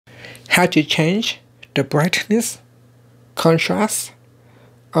how to change the brightness, contrast,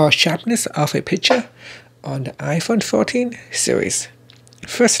 or sharpness of a picture on the iPhone 14 series.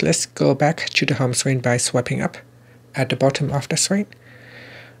 First, let's go back to the home screen by swiping up at the bottom of the screen.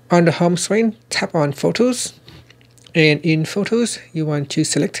 On the home screen, tap on Photos, and in Photos, you want to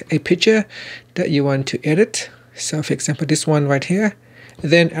select a picture that you want to edit. So for example, this one right here.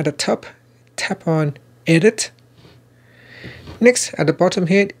 Then at the top, tap on Edit. Next, at the bottom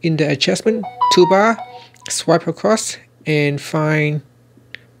here, in the adjustment toolbar, swipe across and find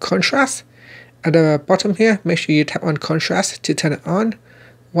Contrast. At the bottom here, make sure you tap on Contrast to turn it on.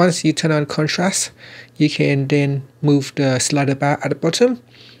 Once you turn on Contrast, you can then move the slider bar at the bottom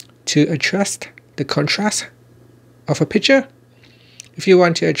to adjust the contrast of a picture. If you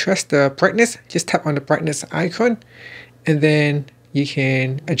want to adjust the brightness, just tap on the brightness icon, and then you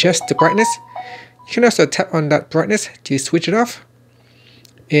can adjust the brightness. You can also tap on that brightness to switch it off.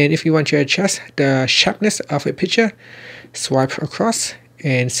 And if you want to adjust the sharpness of a picture, swipe across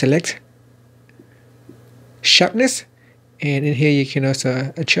and select Sharpness. And in here you can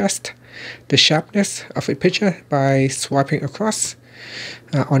also adjust the sharpness of a picture by swiping across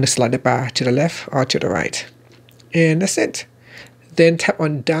on the slider bar to the left or to the right. And that's it. Then tap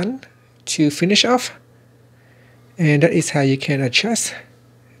on Done to finish off. And that is how you can adjust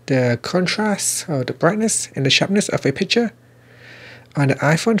the contrast or the brightness and the sharpness of a picture on the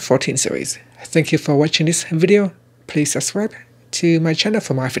iPhone 14 series. Thank you for watching this video. Please subscribe to my channel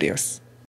for more videos.